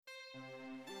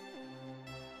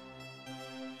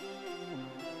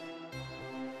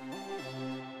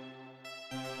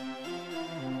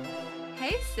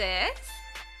sis.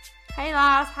 Hey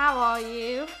Lars, how are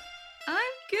you?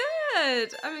 I'm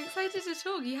good. I'm excited to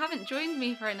talk. You haven't joined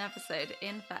me for an episode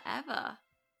in forever.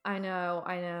 I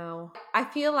know. I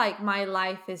feel like my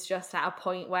life is just at a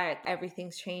point where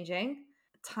everything's changing.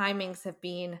 Timings have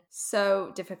been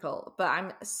so difficult, but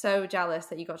I'm so jealous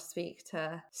that you got to speak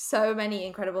to so many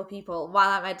incredible people. While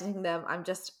I'm editing them, I'm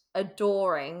just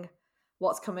adoring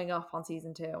what's coming up on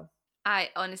season 2. I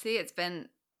honestly, it's been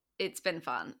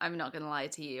fun. I'm not going to lie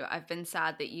to you. I've been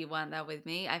sad that you weren't there with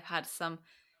me. I've had some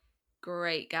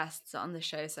great guests on the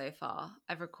show so far.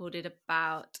 I've recorded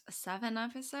about 7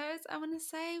 episodes, I want to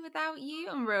say, without you.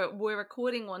 And we're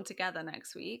recording one together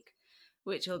next week,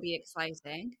 which will be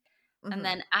exciting. Mm-hmm. And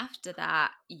then after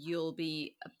that, you'll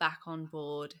be back on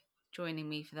board joining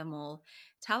me for them all.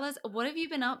 Tell us, what have you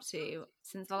been up to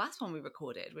since the last one we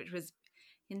recorded, which was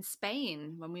in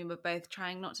Spain when we were both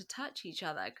trying not to touch each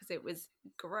other because it was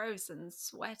gross and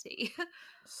sweaty.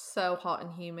 So hot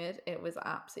and humid. It was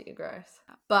absolutely gross.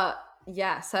 But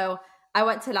yeah, so I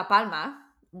went to La Palma,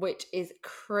 which is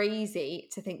crazy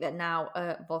to think that now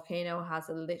a volcano has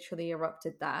literally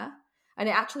erupted there. And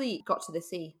it actually got to the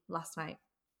sea last night,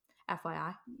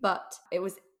 FYI. But it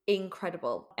was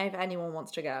incredible. If anyone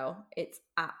wants to go, it's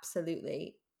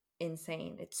absolutely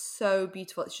insane. It's so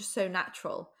beautiful. It's just so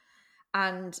natural.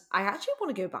 And I actually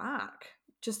want to go back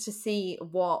just to see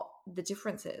what the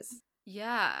difference is.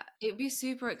 Yeah, it'd be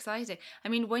super exciting. I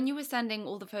mean, when you were sending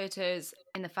all the photos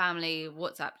in the family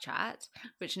WhatsApp chat,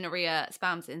 which Naria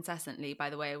spams incessantly, by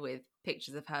the way, with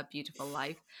pictures of her beautiful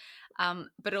life.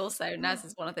 But also, Nez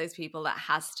is one of those people that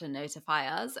has to notify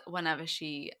us whenever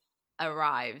she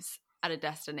arrives at a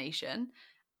destination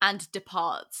and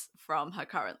departs from her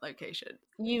current location.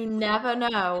 You never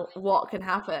know what can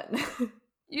happen.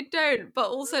 You don't, but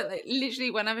also like literally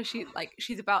whenever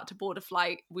she's about to board a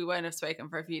flight, we won't have spoken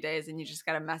for a few days, and you just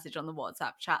get a message on the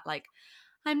WhatsApp chat like,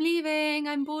 "I'm leaving,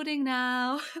 I'm boarding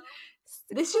now."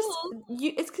 It's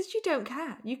because you don't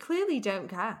care. You clearly don't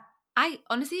care. I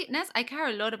honestly, Nez, I care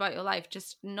a lot about your life,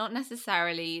 just not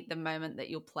necessarily the moment that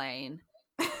you're playing.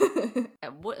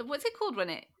 What's it called when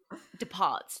it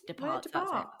departs? Departs.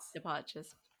 That's it.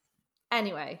 Departures.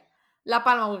 Anyway, La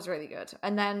Palma was really good.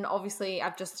 And then obviously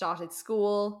I've just started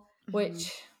school,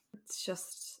 which it's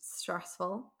just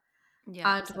stressful.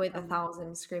 Yeah. And with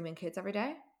 1,000 screaming kids every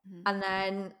day. Mm-hmm. And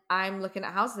then I'm looking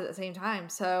at houses at the same time.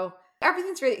 So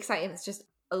everything's really exciting. It's just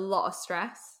a lot of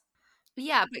stress.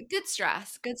 Yeah, but good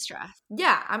stress.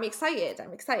 Yeah, I'm excited.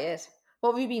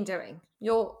 What have you been doing?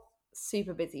 You're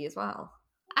super busy as well.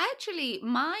 Actually,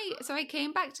 so I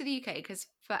came back to the UK because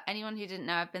for anyone who didn't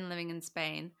know, I've been living in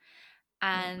Spain.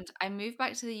 And I moved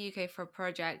back to the UK for a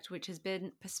project which has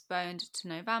been postponed to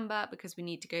November because we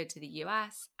need to go to the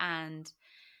US, and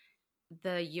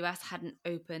the US hadn't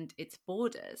opened its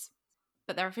borders.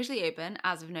 But they're officially open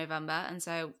as of November, and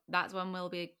so that's when we'll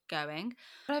be going.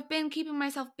 But I've been keeping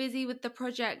myself busy with the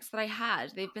projects that I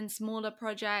had. They've been smaller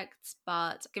projects,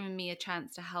 but given me a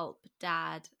chance to help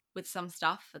Dad with some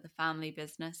stuff for the family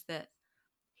business that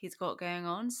he's got going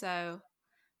on. So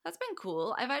that's been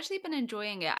cool. I've actually been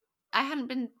enjoying it. I hadn't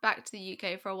been back to the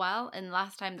UK for a while, and the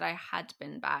last time that I had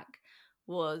been back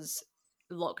was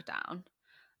lockdown.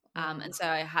 And so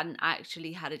I hadn't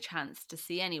actually had a chance to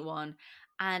see anyone.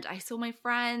 And I saw my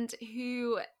friend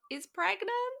who is pregnant,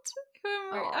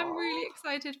 who I'm really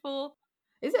excited for.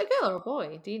 Is it a girl or a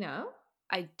boy? Do you know?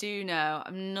 I do know.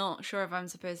 I'm not sure if I'm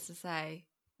supposed to say.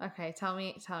 Okay, tell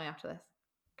me after this,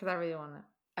 because I really want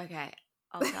to. Okay,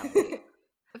 I'll tell you.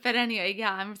 But anyway,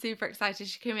 yeah, I'm super excited.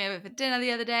 She came over for dinner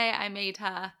the other day. I made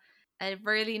her a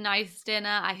really nice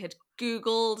dinner. I had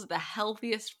Googled the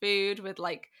healthiest food with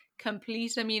like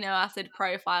complete amino acid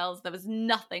profiles. There was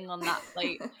nothing on that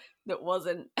plate that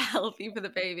wasn't healthy for the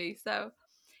baby. So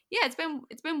yeah, it's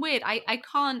been weird. I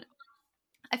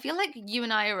feel like you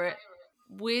and I are at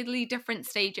weirdly different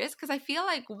stages because I feel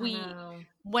like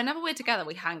whenever we're together,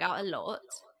 we hang out a lot.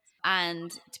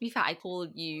 And to be fair, I call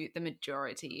you the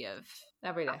majority of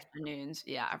every day afternoons.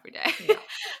 Yeah, every day. Yeah.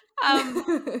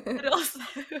 But also,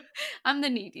 I'm the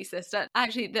needy sister.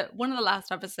 Actually, one of the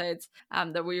last episodes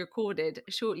that we recorded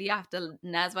shortly after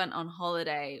Nez went on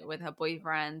holiday with her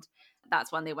boyfriend.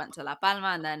 That's when they went to La Palma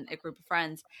and then a group of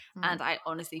friends. And I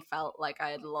honestly felt like I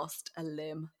had lost a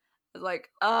limb. I was like,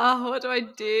 what do I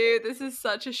do? This is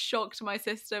such a shock to my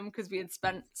system because we had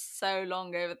spent so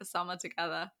long over the summer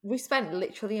together. We spent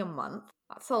literally a month.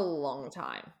 That's a long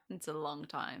time. It's a long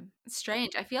time. It's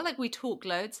strange. I feel like we talk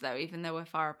loads though, even though we're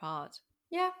far apart.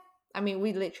 Yeah. I mean,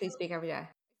 we literally speak every day.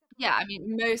 Yeah, I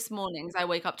mean, most mornings I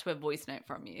wake up to a voice note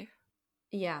from you.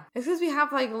 Yeah. It's because we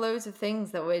have like loads of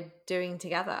things that we're doing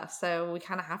together. So we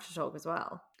kind of have to talk as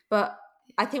well. But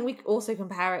I think we also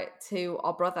compare it to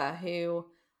our brother, who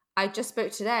I just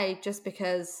spoke today, just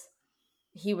because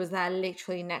he was there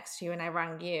literally next to you and I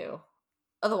rang you.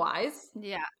 Otherwise,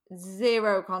 Yeah.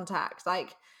 zero contact.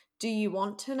 Like, do you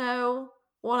want to know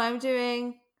what I'm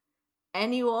doing?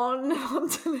 Anyone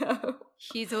want to know?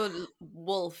 He's a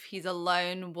wolf. He's a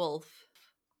lone wolf.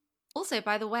 Also,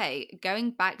 by the way,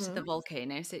 going back to the Hmm?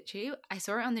 volcano situ, I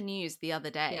saw it on the news the other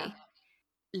Yeah. day.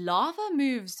 Lava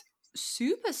moves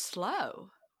super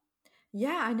slow.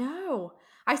 Yeah, I know.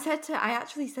 I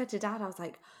actually said to Dad, I was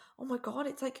like, oh my God,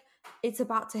 it's like, it's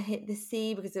about to hit the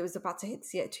sea, because it was about to hit the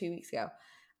sea like 2 weeks ago.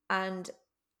 And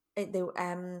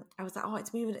I was like, oh,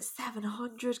 it's moving at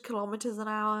 700 kilometers an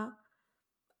hour,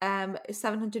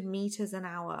 700 meters an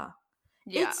hour.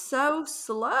 Yeah. It's so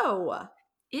slow.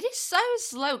 It is so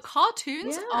slow.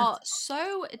 Cartoons Yeah, are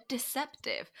so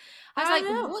deceptive. I was I like,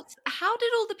 know. how did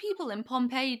all the people in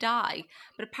Pompeii die?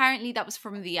 But apparently that was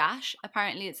from the ash.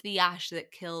 Apparently it's the ash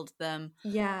that killed them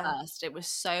Yeah. first. It was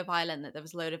so violent that there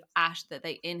was a load of ash that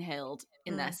they inhaled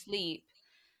in their Mm. sleep.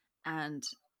 And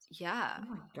yeah, Oh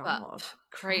my but God,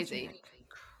 crazy. tragic.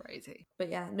 Crazy. But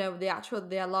yeah, no,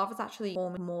 the lava's actually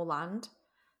forming more land,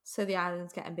 so the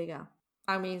island's getting bigger.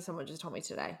 I mean, someone just told me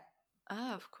today.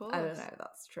 Oh, of I don't course. know if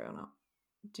that's true or not.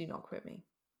 Do not quote me.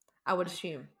 I would Okay.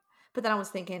 assume. But then I was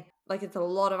thinking, like, it's a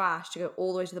lot of ash to go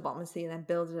all the way to the bottom of the sea and then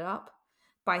build it up.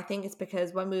 But I think it's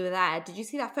because when we were there, did you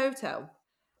see that photo?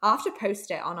 I'll have to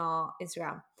post it on our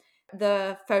Instagram.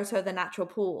 The photo of the natural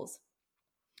pools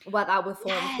where that were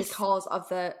formed Yes. because of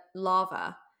the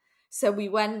lava. So we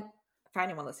went, for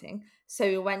anyone listening, so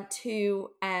we went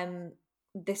to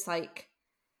this, like,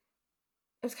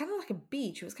 it was kind of like a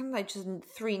beach. It was kind of like just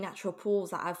three natural pools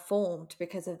that have formed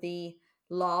because of the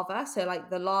lava. So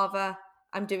like the lava,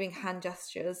 I'm doing hand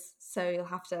gestures, so you'll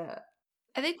have to.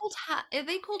 Are they called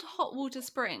hot water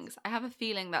springs? I have a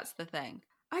feeling that's the thing.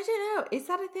 I don't know. Is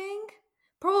that a thing? I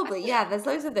Probably. feel Yeah, there's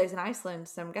loads of those in Iceland,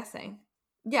 so I'm guessing.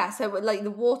 Yeah, so like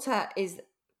the water is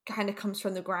kind of comes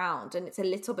from the ground and it's a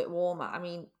little bit warmer. I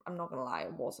mean, I'm not gonna lie,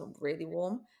 it wasn't really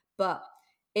warm, but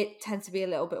it tends to be a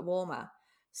little bit warmer.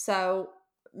 So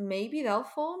maybe they'll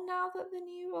form now that the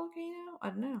new volcano. I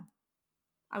don't know.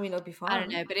 I mean, it'll be I don't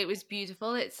fun. know, but it was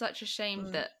beautiful. It's such a shame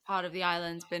Mm, that part of the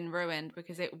island's been ruined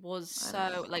because it was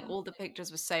I so, like, know. all the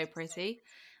pictures were so pretty.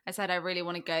 I said I really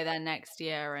want to go there next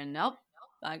year, and nope,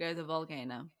 I go to the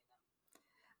volcano.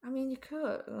 I mean, you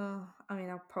could. I mean,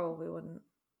 I probably wouldn't.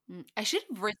 I should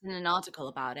have written an article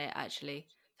about it, actually.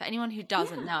 For anyone who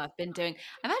doesn't Yeah. know,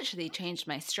 I've actually changed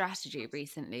my strategy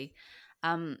recently.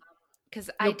 Because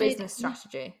I Your did business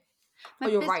strategy my or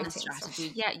your business writing strategy.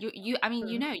 strategy. Yeah, I mean,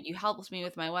 Mm. you helped me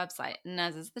with my website.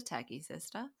 Nez is the techie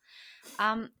sister.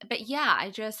 But yeah, I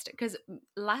just because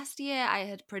last year I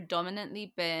had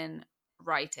predominantly been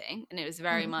writing and it was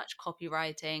very Mm. much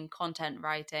copywriting, content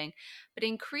writing, but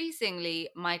increasingly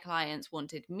my clients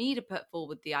wanted me to put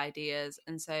forward the ideas,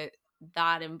 and so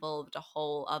that involved a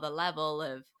whole other level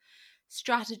of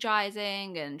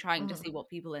strategizing and trying to Mm. see what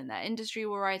people in their industry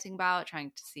were writing about, trying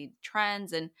to see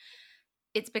trends, and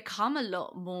it's become a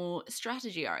lot more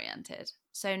strategy oriented.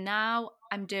 So now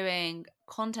I'm doing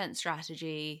content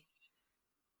strategy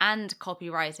and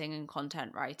copywriting and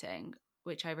content writing,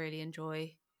 which I really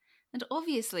enjoy. And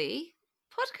obviously,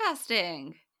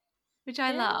 podcasting, which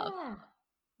I love. Yeah.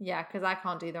 Yeah, because I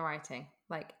can't do the writing.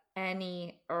 Like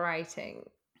any writing.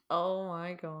 Oh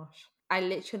my gosh. I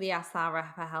literally asked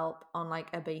Sarah for help on like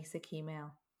a basic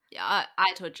email. Yeah,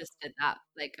 Aitor just did that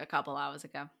like a couple hours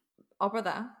ago. Oh,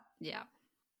 brother. Yeah.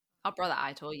 Our brother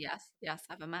Aitor, yes. Yes,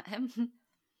 ever met him.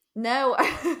 No.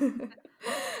 I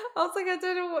was like, I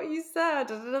don't know what you said. I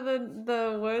don't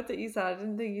know the word that you said. I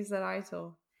didn't think you said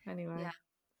idol. Yeah. Anyway.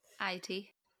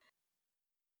 IT.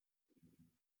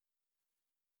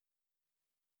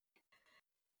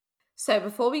 So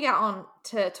before we get on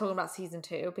to talking about season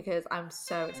 2, because I'm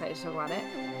so excited to talk about it,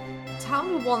 tell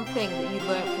me one thing that you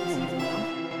learned from season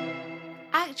 1.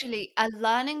 Actually, a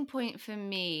learning point for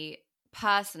me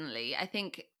personally, I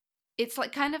think it's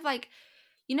like kind of like,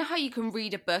 you know how you can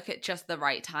read a book at just the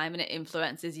right time and it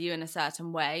influences you in a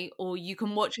certain way, or you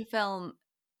can watch a film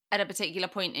at a particular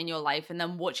point in your life and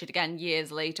then watch it again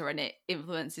years later and it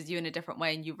influences you in a different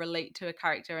way and you relate to a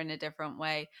character in a different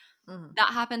way. Mm-hmm.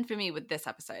 That happened for me with this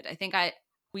episode. I think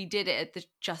we did it at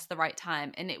just the right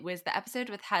time, and it was the episode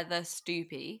with Heather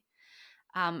Stoopy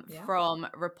Yeah. from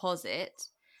Reposit,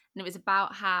 and it was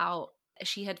about how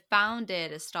she had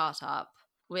founded a startup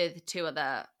with two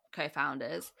other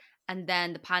co-founders, and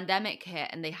then the pandemic hit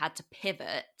and they had to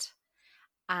pivot,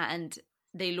 and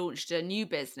they launched a new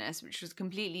business which was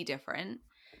completely different.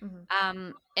 Mm-hmm.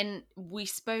 And we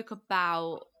spoke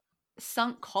about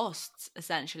sunk costs,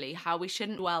 essentially, how we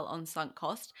shouldn't dwell on sunk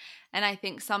cost. And I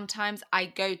think sometimes I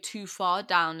go too far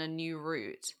down a new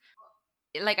route.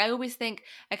 Like, I always think,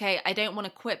 okay, I don't want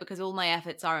to quit because all my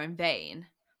efforts are in vain,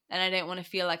 and I don't want to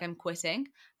feel like I'm quitting.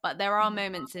 But there are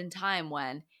moments in time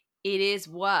when it is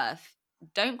worth,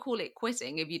 don't call it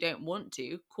quitting if you don't want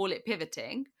to, call it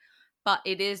pivoting, but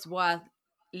it is worth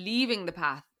leaving the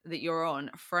path that you're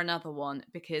on for another one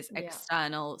because Yeah.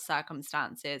 external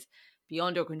circumstances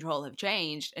beyond your control have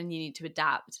changed and you need to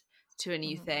adapt to a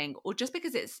new thing, or just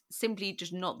because it's simply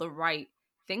just not the right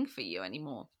thing for you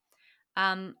anymore.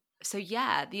 So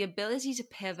yeah, the ability to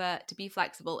pivot, to be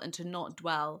flexible, and to not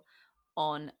dwell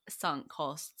on sunk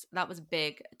costs. That was a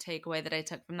big takeaway that I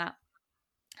took from that.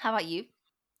 How about you?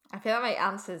 I feel like my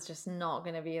answer is just not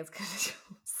going to be as good as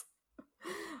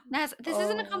yours. Naz, this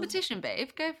isn't a competition, babe.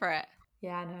 Go for it.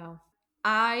 Yeah, I know.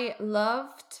 I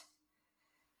loved.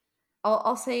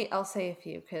 I'll say a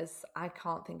few because I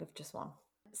can't think of just one.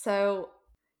 So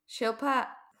Shilpa,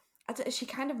 she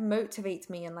kind of motivates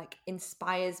me and like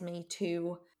inspires me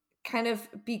to kind of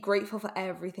be grateful for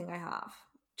everything I have.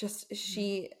 Just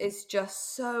she is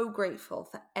just so grateful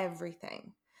for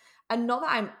everything. And not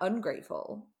that I'm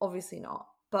ungrateful, obviously not,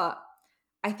 but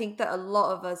I think that a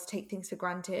lot of us take things for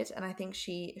granted, and I think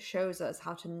she shows us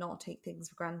how to not take things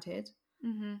for granted,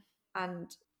 Mm-hmm.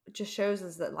 and just shows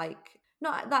us that like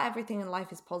not that everything in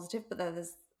life is positive, but that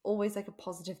there's always like a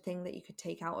positive thing that you could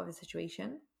take out of a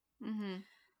situation. Mm-hmm.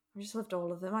 I just loved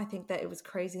all of them. I think that it was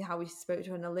crazy how we spoke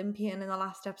to an Olympian in the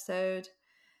last episode.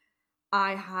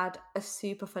 I had a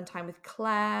super fun time with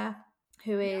Claire,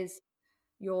 who is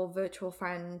your virtual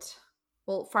friend.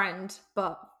 Well, friend,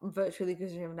 but virtually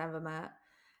because we've never met.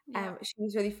 Yeah. She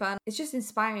was really fun. It's just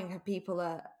inspiring how people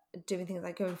are doing things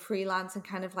like going freelance and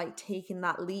kind of like taking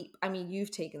that leap. I mean,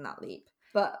 you've taken that leap,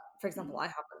 but for example, I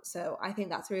haven't. So I think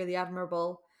that's really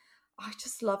admirable. I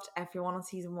just loved everyone on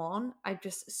season one. I'm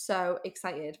just so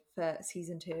excited for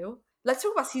season two. Let's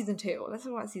talk about season two. Let's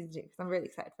talk about season two because I'm really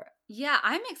excited for it. Yeah,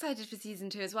 I'm excited for season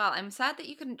 2 as well. I'm sad that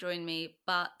you couldn't join me,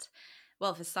 but,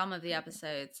 well, for some of the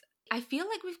episodes, I feel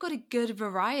like we've got a good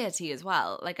variety as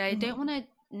well. Like, I don't want to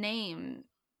name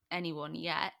anyone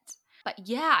yet, but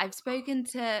yeah, I've spoken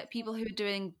to people who are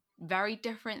doing very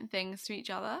different things to each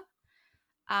other,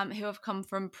 who have come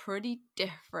from pretty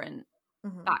different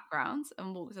backgrounds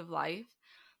and walks of life,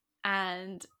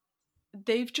 and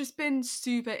they've just been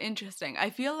super interesting. I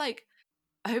feel like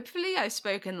hopefully I've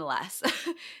spoken less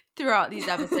throughout these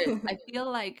episodes. I feel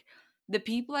like the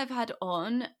people I've had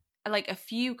on, like a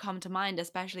few come to mind,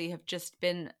 especially have just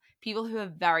been people who are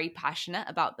very passionate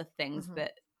about the things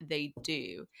that they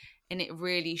do. And it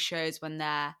really shows when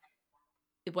they're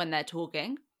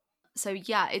talking. So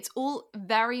yeah, it's all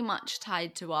very much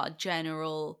tied to our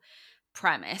general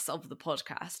premise of the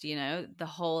podcast, you know, the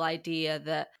whole idea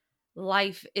that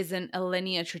life isn't a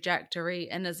linear trajectory,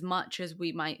 and as much as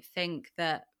we might think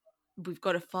that we've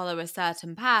got to follow a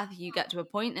certain path, you get to a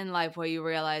point in life where you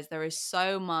realize there is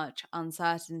so much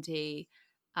uncertainty,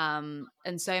 and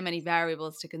so many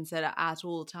variables to consider at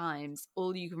all times.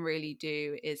 All you can really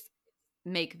do is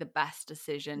make the best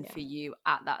decision for you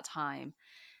at that time,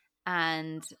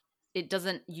 and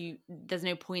there's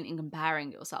no point in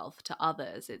comparing yourself to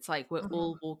others. It's like we're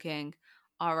all walking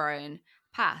our own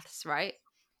paths, right?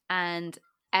 And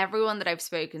everyone that I've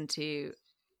spoken to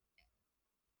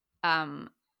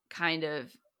kind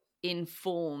of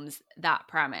informs that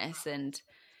premise, and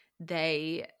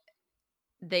they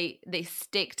they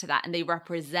stick to that and they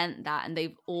represent that, and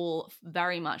they've all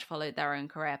very much followed their own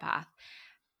career path.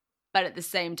 But at the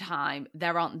same time,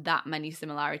 there aren't that many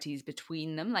similarities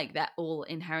between them. Like, they're all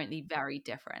inherently very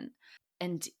different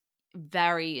and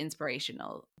very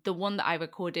inspirational. The one that I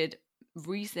recorded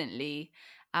recently,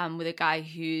 with a guy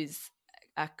who's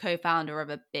a co-founder of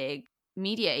a big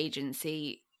media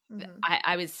agency,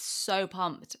 I was so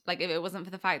pumped. Like, if it wasn't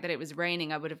for the fact that it was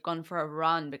raining, I would have gone for a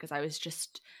run because I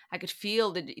could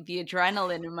feel the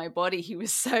adrenaline in my body. He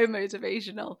was so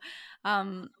motivational.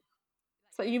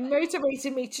 So you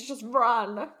motivated me to just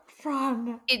run.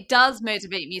 It does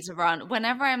motivate me to run.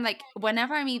 Whenever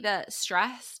I'm either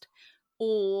stressed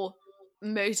or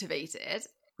motivated,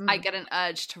 I get an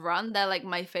urge to run. They're like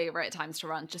my favorite times to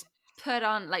run. Just put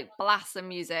on, like, blast some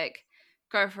music,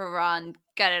 go for a run,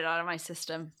 get it out of my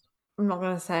system. I'm not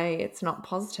going to say it's not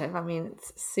positive. I mean,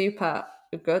 it's super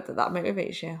good that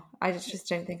motivates you. I just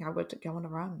don't think I would go on a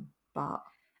run, but...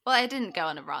 Well, I didn't go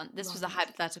on a run. This was a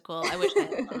hypothetical. I wish I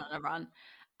had gone on a run.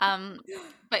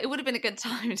 But it would have been a good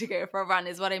time to go for a run,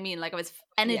 is what I mean. Like, I was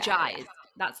energized. Yeah.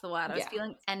 That's the word. I was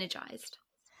feeling energized.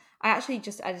 I actually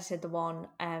just edited the one,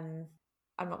 I'm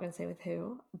not going to say with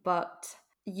who, but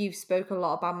you spoke a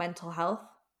lot about mental health,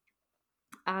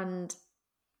 and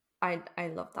I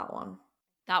love that one.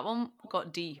 That one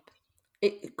got deep.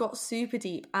 It got super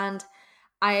deep, and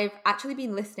I've actually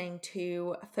been listening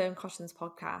to Fern Cotton's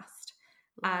podcast,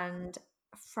 and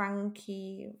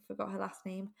Frankie, forgot her last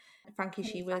name. Frankie,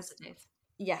 she was, Saturdays.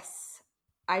 yes.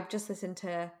 I've just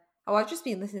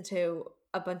been listening to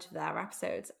a bunch of their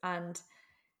episodes, and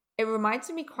it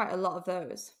reminded me quite a lot of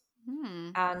those.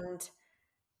 And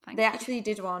they actually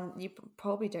did one, you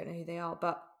probably don't know who they are,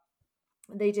 but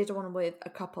they did one with a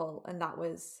couple, and that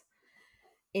was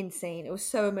insane. It was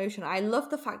so emotional. I love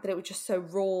the fact that it was just so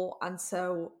raw and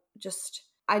so just,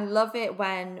 I love it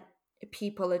when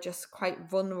people are just quite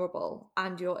vulnerable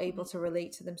and you're able to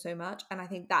relate to them so much. And I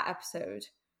think that episode,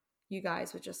 you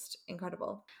guys were just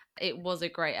incredible. It was a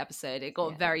great episode. It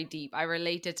got very deep. I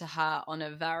related to her on a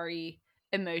very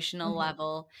emotional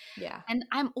level. Yeah. And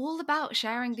I'm all about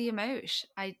sharing the emotion.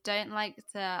 I don't like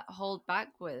to hold back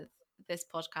with this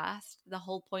podcast. The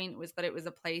whole point was that it was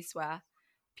a place where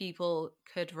people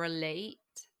could relate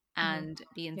and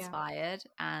be inspired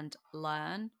and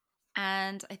learn.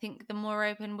 And I think the more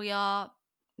open we are,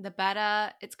 the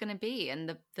better it's going to be,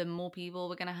 and the more people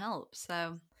we're going to help.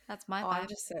 So that's my vibe. I'm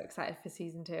just so excited for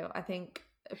season 2. I think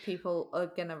people are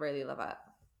going to really love it.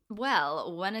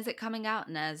 Well, when is it coming out,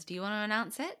 Nez? Do you want to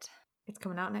announce it? It's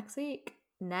coming out next week.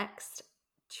 Next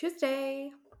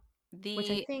Tuesday.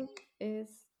 Which I think is...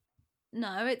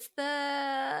 No, it's the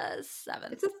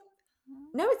 7th. It's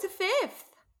the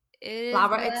 5th.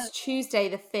 Lara, it's Tuesday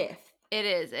the 5th. It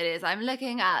is. I'm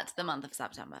looking at the month of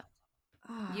September.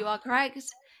 You are correct.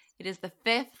 It is the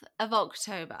 5th of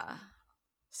October.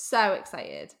 So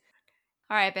excited.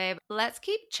 All right, babe. Let's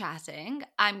keep chatting.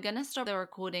 I'm going to stop the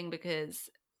recording because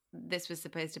this was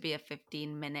supposed to be a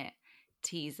 15-minute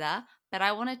teaser, but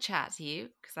I want to chat to you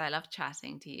because I love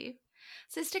chatting to you.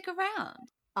 So stick around.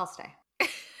 I'll stay.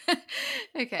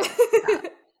 Okay.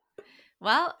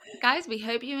 Well, guys, we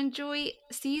hope you enjoy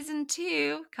season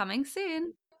 2 coming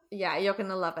soon. Yeah, you're going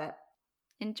to love it.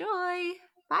 Enjoy.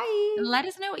 Bye. And let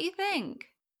us know what you think.